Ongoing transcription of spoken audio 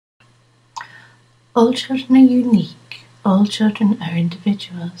All children are unique, all children are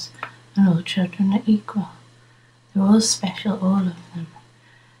individuals, and all children are equal. They're all special, all of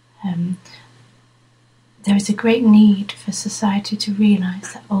them. There is a great need for society to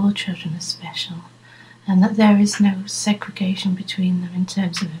realise that all children are special and that there is no segregation between them in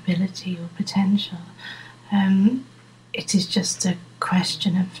terms of ability or potential. It is just a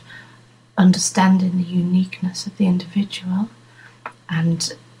question of understanding the uniqueness of the individual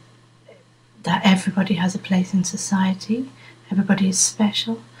and that everybody has a place in society, everybody is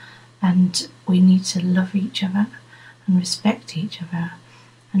special, and we need to love each other and respect each other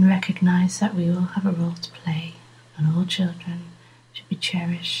and recognise that we all have a role to play and all children should be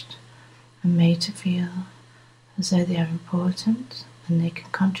cherished and made to feel as though they are important and they can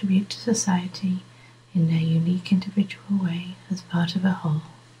contribute to society in their unique individual way as part of a whole.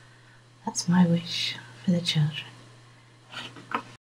 That's my wish for the children.